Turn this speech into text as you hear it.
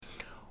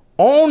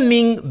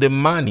owning the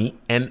money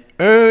and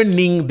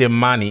earning the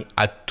money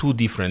are two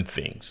different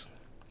things.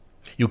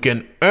 You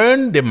can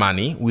earn the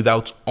money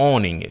without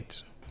owning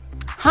it.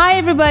 Hi,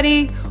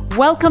 everybody.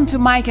 Welcome to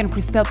Mike and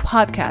Christelle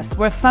podcast,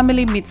 where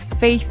family meets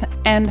faith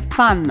and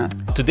fun.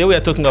 Today we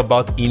are talking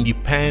about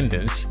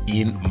independence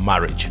in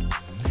marriage.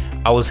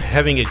 I was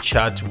having a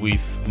chat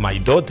with my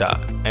daughter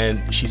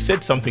and she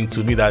said something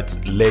to me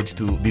that led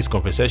to this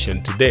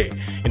conversation today.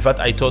 In fact,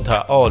 I told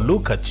her, "Oh,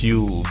 look at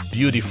you,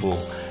 beautiful."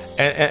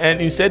 And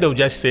instead of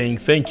just saying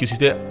thank you, she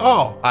said,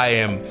 "Oh, I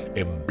am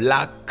a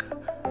black,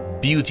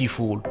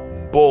 beautiful,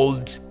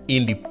 bold,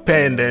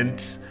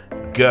 independent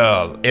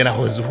girl." And I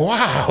was,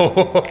 wow.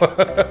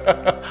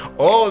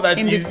 All that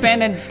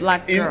independent is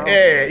black girl.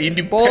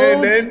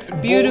 Independent,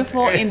 bold,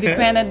 beautiful,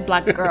 independent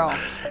black girl.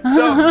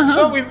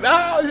 So with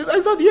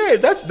I thought, yeah,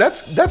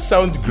 that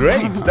sounds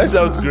great. That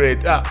sounds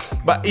great.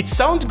 But it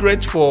sounds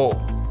great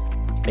for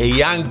a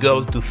young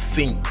girl to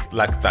think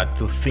like that,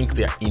 to think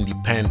they're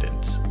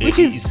independent. Which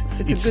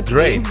it's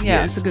great. Thing.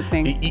 Yeah, yes. It's a good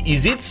thing.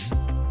 Is it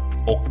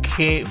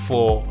okay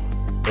for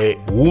a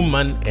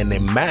woman and a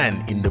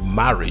man in the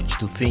marriage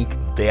to think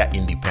they are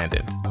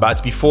independent?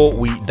 But before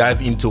we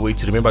dive into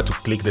it, remember to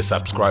click the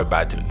subscribe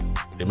button.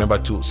 Remember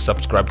to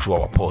subscribe to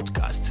our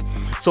podcast.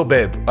 So,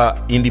 babe,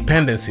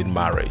 independence in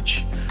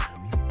marriage.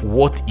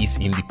 What is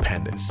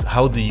independence?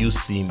 How do you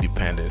see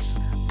independence?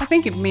 I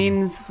think it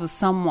means for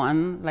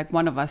someone like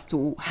one of us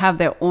to have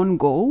their own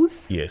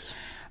goals. Yes.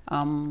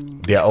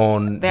 Their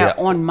own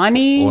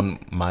money. Own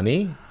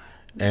money.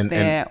 And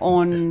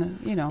own,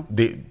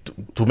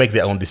 to make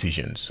their own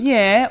decisions.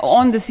 Yeah,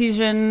 own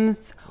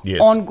decisions, yes.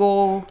 Own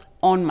goal,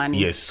 own money.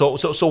 Yes.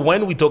 So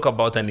when we talk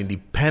about an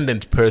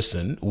independent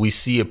person, we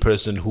see a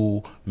person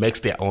who makes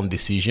their own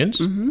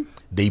decisions,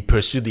 they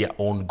pursue their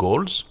own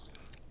goals,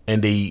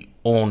 and they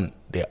own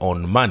their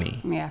own money.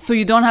 Yeah. So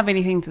you don't have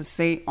anything to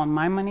say on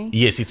my money?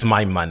 Yes, it's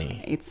my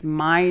money. It's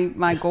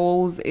my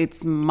goals.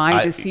 It's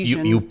my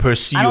decisions. You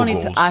pursue your goals. I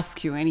don't need to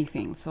ask you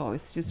anything. So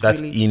it's just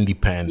that's really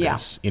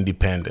independence. Yeah.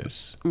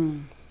 Independence.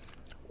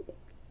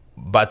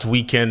 But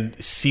we can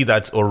see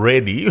that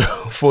already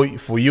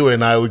for you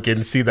and I. We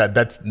can see that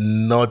that's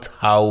not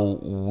how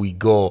we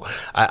go.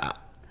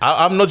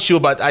 I'm not sure,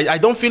 but I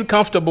don't feel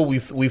comfortable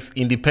with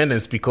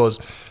independence because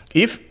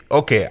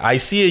I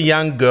see a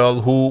young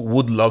girl who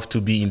would love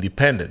to be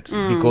independent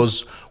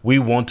because we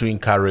want to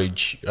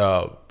encourage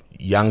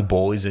young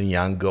boys and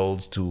young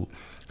girls to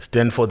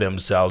stand for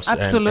themselves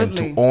and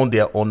to own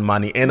their own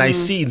money. And I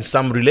see in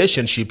some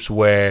relationships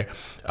where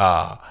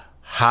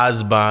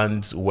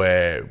husbands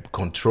were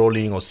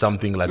controlling or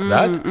something like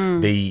that,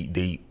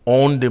 they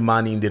own the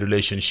money in the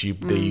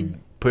relationship, they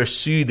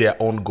pursue their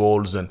own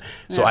goals. And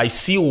so I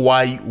see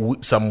why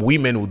some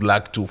women would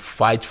like to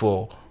fight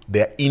for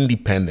their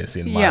independence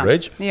in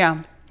marriage.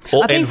 Yeah.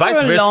 Or, I think and vice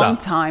for a versa. long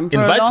time,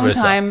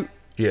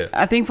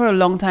 I think for a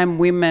long time,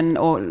 women,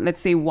 or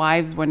let's say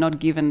wives, were not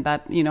given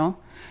that,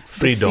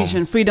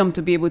 freedom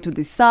to be able to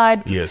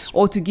decide, yes,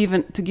 or to give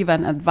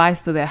an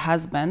advice to their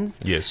husbands,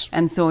 yes.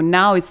 And so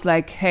now it's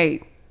like,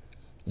 hey,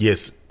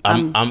 yes,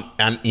 I'm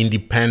an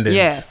independent,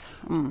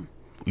 yes,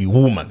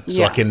 woman,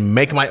 so I can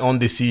make my own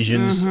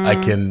decisions, I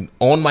can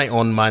own my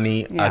own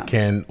money, I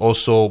can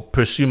also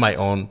pursue my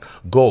own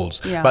goals.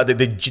 But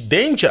the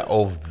danger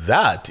of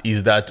that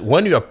is that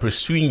when you are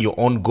pursuing your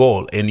own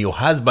goal and your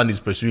husband is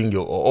pursuing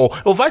or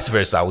vice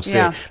versa, I would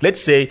say,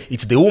 let's say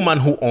it's the woman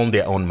who owns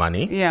their own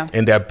money,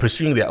 and they are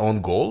pursuing their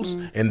own goals,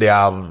 and they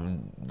are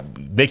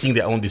making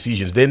their own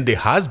decisions, then the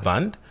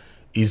husband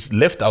is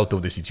left out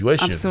of the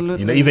situation.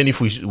 Absolutely. Even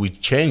if we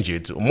change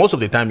it, most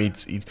of the time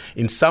it's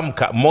in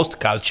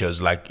most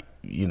cultures, like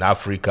in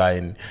Africa,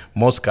 in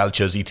most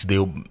cultures, it's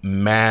the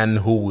man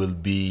who will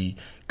be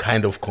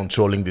kind of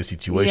controlling the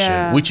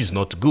situation, which is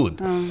not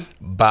good.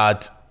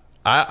 But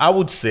I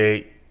would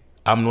say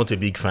I'm not a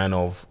big fan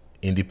of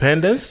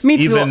independence. Me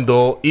too.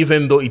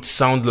 Even though it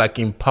sounds like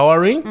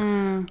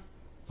empowering.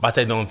 But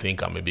I don't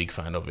think I'm a big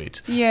fan of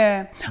it.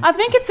 Yeah, I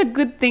think it's a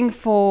good thing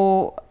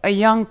for a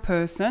young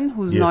person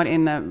who's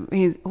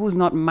who's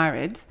not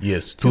married.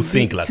 Yes, to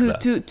think like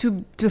that.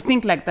 To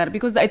think like that,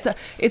 because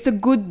it's a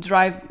good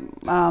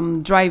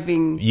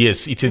driving.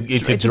 Yes, it's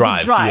a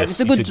drive. Yes, it's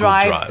a good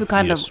drive to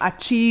kind of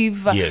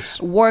achieve.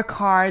 Work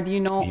hard.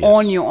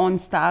 Own your own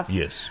stuff.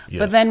 Yes.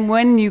 But then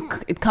when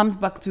it comes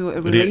back to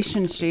a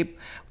relationship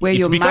where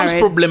you're married, it becomes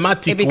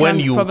problematic when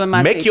you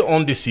make your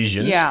own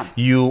decisions. Yeah.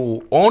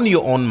 You own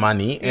your own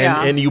money.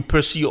 And you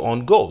pursue your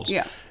own goals.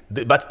 Yeah.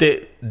 But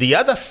the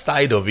other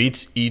side of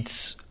it,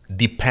 it's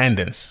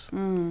dependence.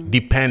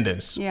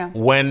 Dependence. Yeah.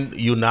 When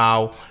you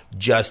now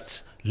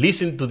just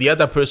listen to the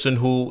other person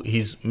who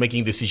is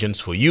making decisions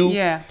for you.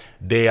 Yeah.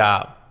 They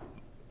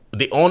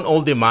own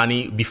all the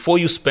money. Before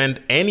you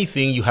spend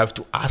anything, you have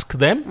to ask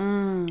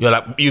them.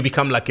 You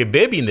become like a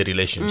baby in the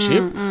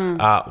relationship.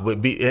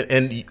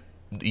 And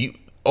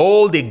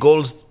all the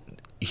goals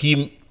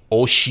he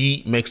or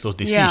she makes those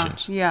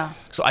decisions. Yeah.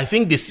 So I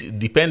think this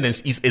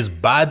dependence is as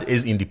bad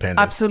as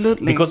independence.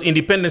 Absolutely. Because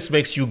independence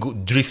makes you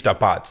drift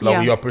apart.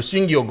 Like you are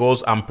pursuing your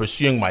goals, I'm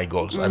pursuing my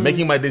goals. I'm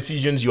making my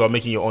decisions, you are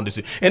making your own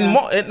decisions.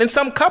 And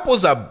some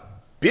couples are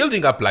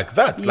building up like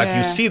that. Like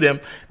you see them,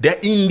 they're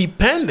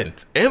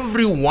independent.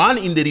 Everyone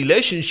in the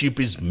relationship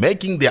is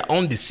making their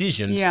own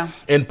decisions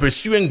and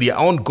pursuing their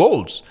own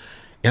goals.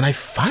 And I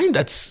find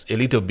that's a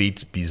little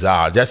bit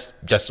bizarre,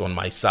 just on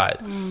my side.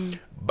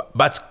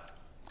 But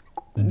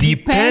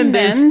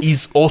dependence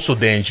is also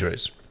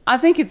dangerous. I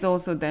think it's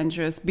also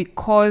dangerous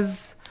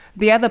because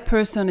the other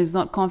person is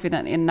not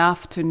confident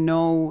enough to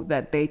know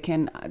that they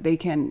can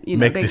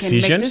make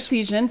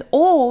decisions.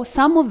 Or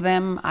some of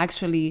them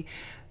actually,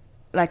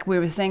 like we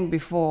were saying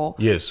before,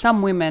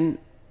 some women,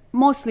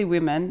 mostly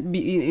women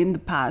in the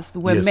past,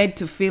 were made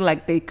to feel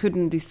like they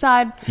couldn't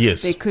decide.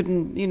 They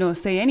couldn't,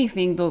 say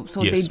anything.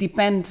 So they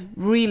depend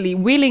really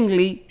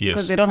willingly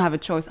because they don't have a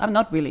choice. I'm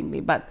not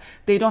willingly, but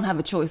they don't have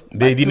a choice.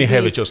 They didn't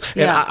have a choice.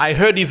 And I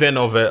heard even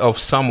of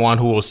someone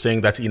who was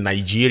saying that in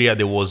Nigeria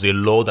there was a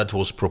law that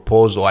was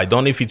proposed, or I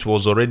don't know if it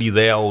was already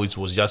there or it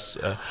was just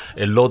a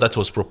law that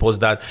was proposed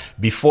that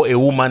before a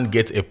woman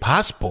gets a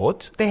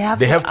passport, they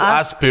have to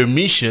ask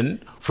permission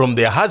from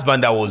their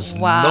husband. That was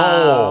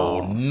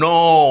no.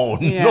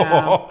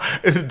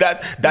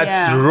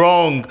 That's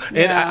wrong.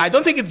 And I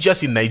don't think it's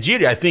just in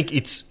Nigeria. I think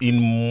it's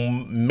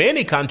in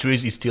many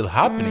countries. It's still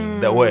happening.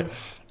 That way,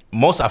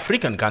 most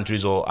African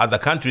countries or other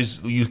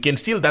countries, you can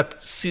still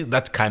see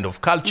that kind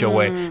of culture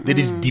where there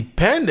is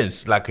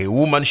dependence. Like a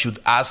woman should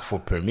ask for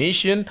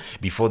permission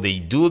before they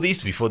do this,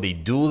 before they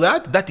do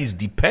that. That is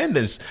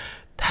dependence.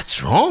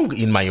 That's wrong,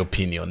 in my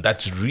opinion.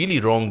 That's really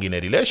wrong in a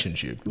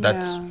relationship.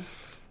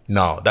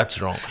 No, that's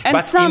wrong. And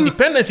but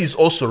independence is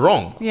also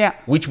wrong,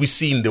 which we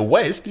see in the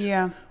West,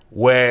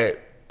 where,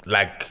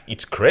 like,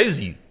 it's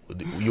crazy.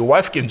 Your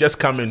wife can just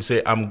come and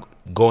say, I'm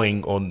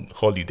going on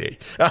holiday.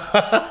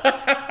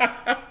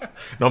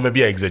 No,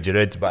 maybe I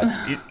exaggerate, but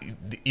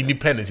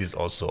independence is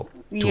also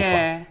too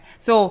far.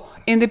 So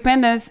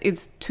independence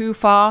is too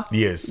far.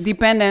 Yes.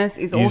 Dependence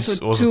is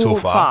also too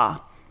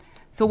far.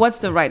 So what's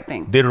the right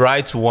thing? The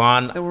right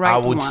one, I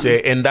would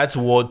say, and that's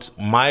what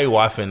my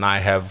wife and I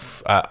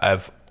have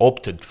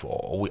opted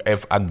for. We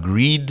have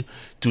agreed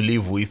to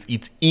live with.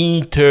 It's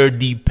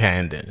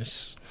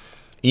interdependence.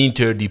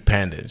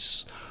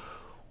 Interdependence.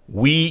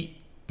 We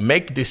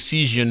make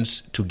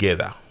decisions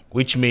together,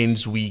 which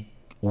means we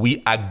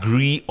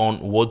agree on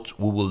what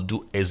we will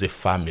do as a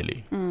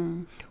family.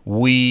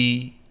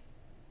 We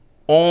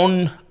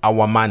own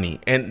our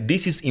money, and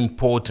this is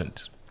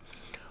important.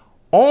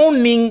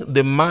 Owning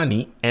the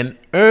money and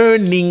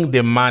earning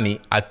the money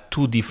are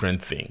two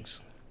different things.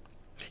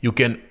 You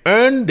can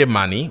earn the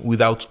money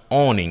without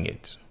owning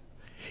it.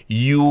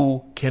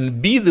 You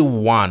can be the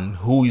one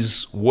who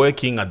is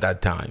working at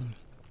that time.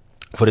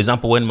 For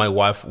example, when my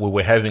wife, we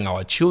were having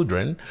our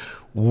children,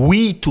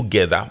 we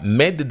together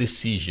made the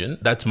decision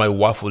that my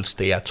wife will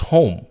stay at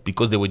home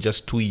because they were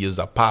just 2 years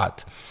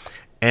apart.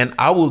 And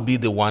I will be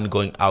the one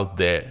going out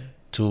there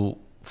to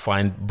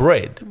find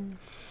bread.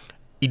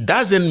 It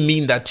doesn't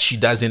mean that she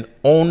doesn't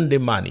own the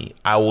money.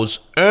 I was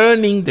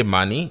earning the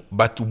money,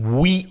 but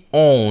we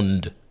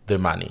owned the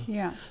money.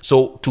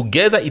 So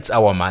together it's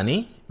our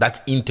money. That's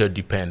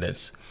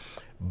interdependence.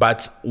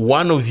 But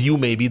one of you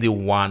may be the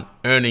one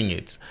earning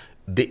it.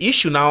 The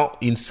issue now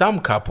in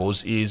some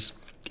couples is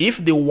if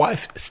the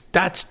wife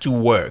starts to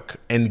work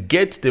and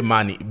get the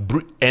money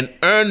and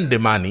earn the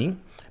money,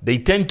 they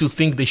tend to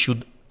think they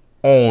should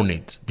own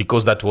it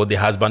because that's what the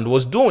husband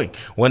was doing.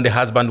 When the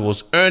husband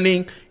was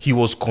earning, he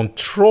was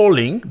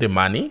controlling the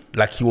money,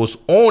 like he was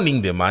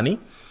owning the money.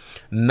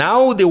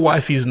 Now the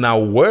wife is now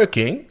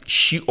working.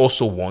 She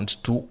also wants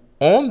to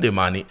own the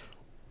money.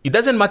 It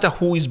doesn't matter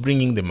who is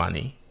bringing the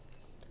money.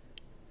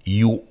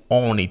 You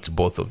own it,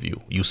 both of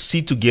you. You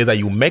sit together,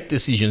 you make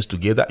decisions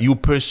together, you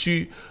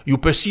pursue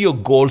your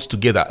goals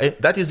together.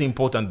 That is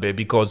important, babe,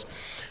 because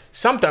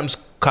sometimes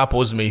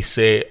couples may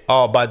say,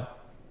 oh, but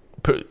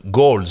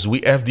goals,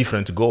 we have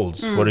different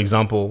goals. For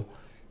example,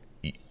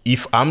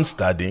 if I'm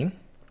studying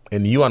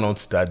and you are not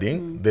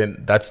studying,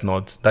 then that's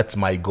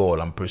my goal.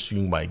 I'm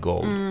pursuing my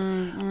goal.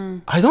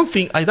 I don't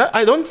think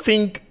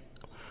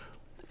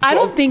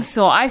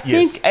so. I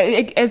think,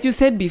 as you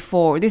said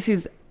before, this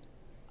is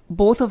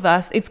both of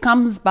us. It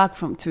comes back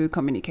to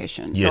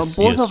communication.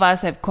 So both of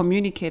us have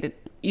communicated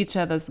each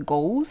other's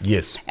goals.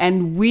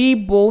 And we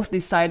both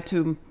decide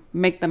to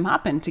make them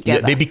happen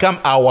together. They become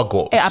our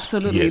goals.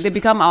 Absolutely. They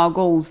become our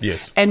goals.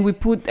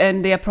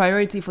 And they are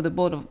priority for the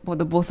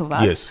both of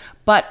us.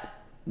 But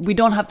we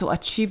don't have to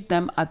achieve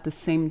them at the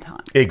same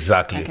time.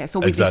 Exactly. Okay. So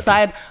we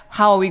decide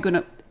how are we going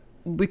to,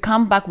 we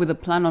come back with a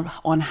plan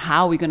on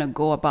how we're going to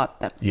go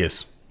about that.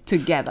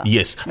 Together.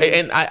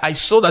 And I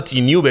saw that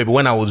in you, baby.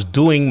 When I was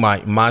doing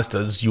my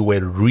master's, you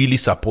were really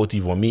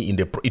supportive of me.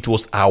 It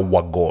was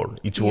our goal.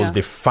 It was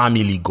the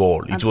family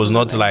goal. It was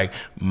not like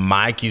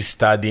Mike is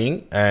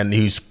studying and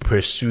he's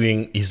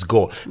pursuing his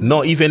goal.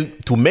 No, even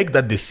to make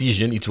that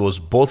decision, it was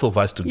both of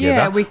us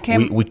together. We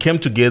came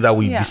together.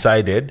 We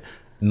decided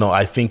no,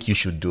 I think you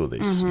should do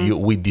this.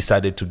 We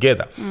decided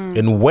together.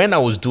 And when I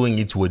was doing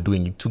it, we're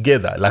doing it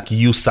together. Like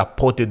you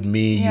supported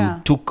me,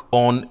 you took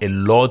on a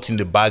lot in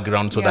the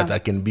background so that I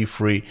can be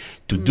free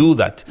to do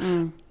that.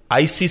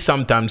 I see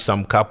sometimes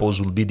some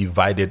couples will be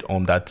divided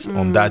on that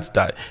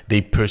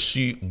they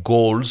pursue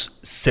goals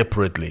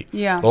separately.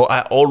 Or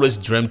I always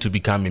dreamed to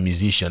become a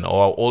musician,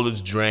 or I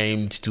always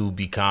dreamed to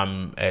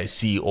become a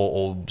CEO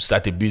or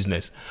start a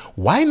business.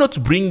 Why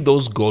not bring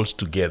those goals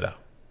together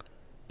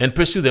and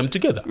pursue them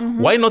together?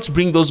 Why not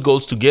bring those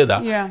goals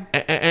together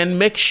and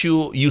make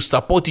sure you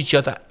support each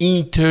other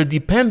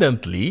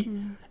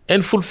interdependently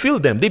and fulfill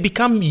them? They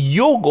become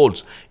your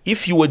goals.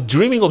 If you were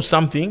dreaming of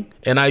something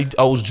and I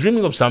was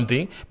dreaming of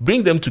something,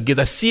 bring them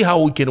together, see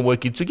how we can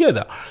work it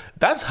together.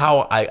 That's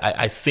how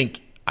I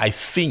think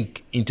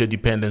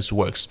interdependence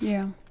works.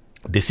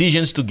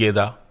 Decisions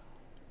together,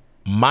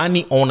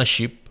 money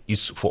ownership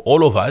is for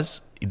all of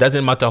us. It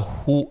doesn't matter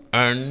who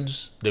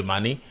earns the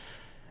money,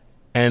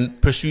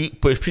 and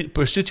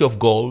pursuit of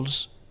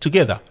goals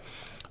together.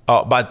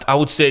 But I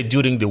would say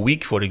during the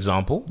week, for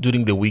example,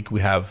 we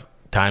have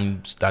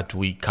times that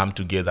we come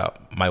together.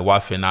 My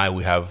wife and I,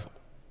 we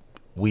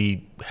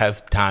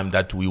have time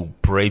that we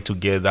pray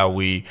together.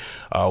 We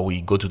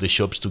go to the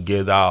shops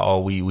together,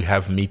 or we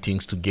have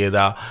meetings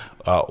together.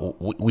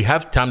 We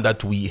have time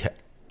that we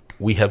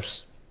have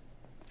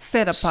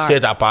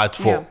set apart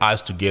for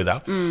us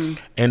together.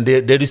 And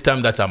there is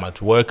time that I'm at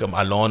work, I'm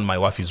alone, my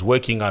wife is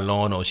working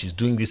alone, or she's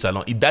doing this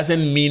alone. It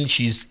doesn't mean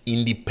she's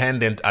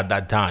independent at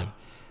that time.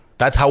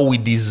 That's how we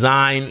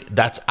design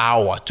that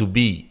hour to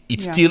be.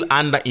 It's still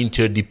under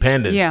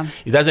interdependence.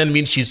 It doesn't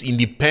mean she's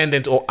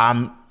independent or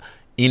I'm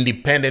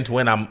independent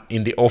when I'm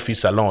in the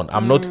office alone.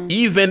 I'm not,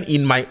 even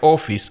in my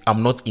office,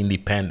 I'm not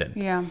independent.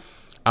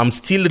 I'm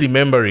still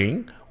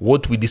remembering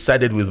what we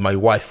decided with my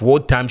wife.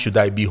 What time should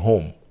I be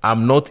home?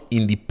 I'm not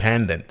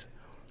independent,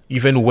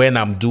 even when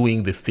I'm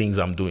doing the things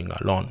I'm doing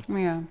alone.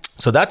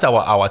 So that's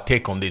our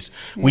take on this.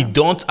 We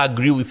don't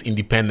agree with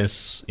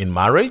independence in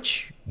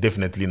marriage.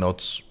 Definitely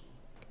not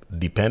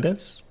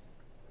dependence.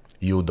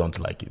 You don't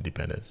like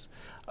independence.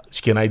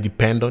 Can I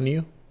depend on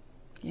you?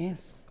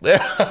 Yes.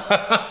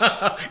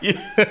 I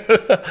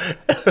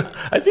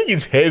think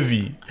it's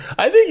heavy.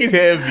 I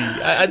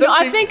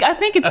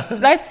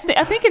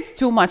think it's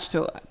too much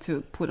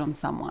to put on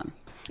someone.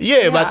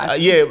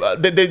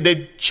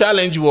 The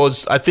challenge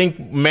was, I think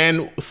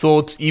men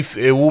thought if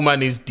a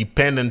woman is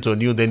dependent on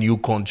you, then you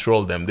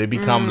control them. They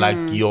become like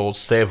your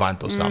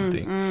servant or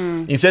something.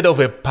 Instead of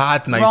a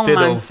partner, wrong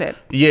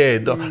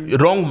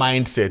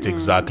mindset,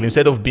 exactly.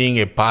 Instead of being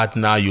a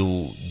partner,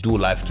 you do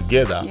life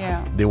together.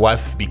 The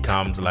wife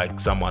becomes like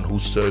someone who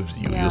serves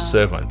you, your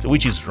servant,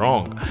 which is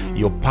wrong.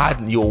 Your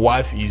partner, your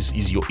wife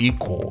is your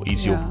equal,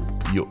 is your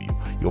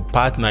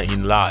partner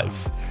in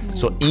life.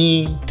 So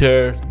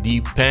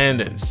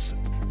interdependence.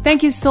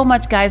 Thank you so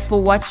much, guys,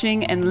 for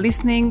watching and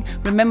listening.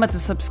 Remember to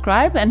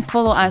subscribe and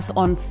follow us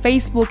on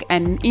Facebook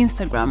and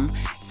Instagram.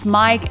 It's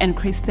Mike and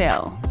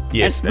Christelle.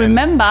 Yes. And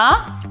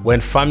remember,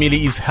 when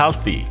family is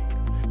healthy,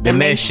 the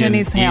nation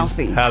is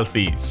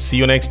healthy. See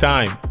you next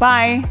time.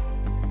 Bye.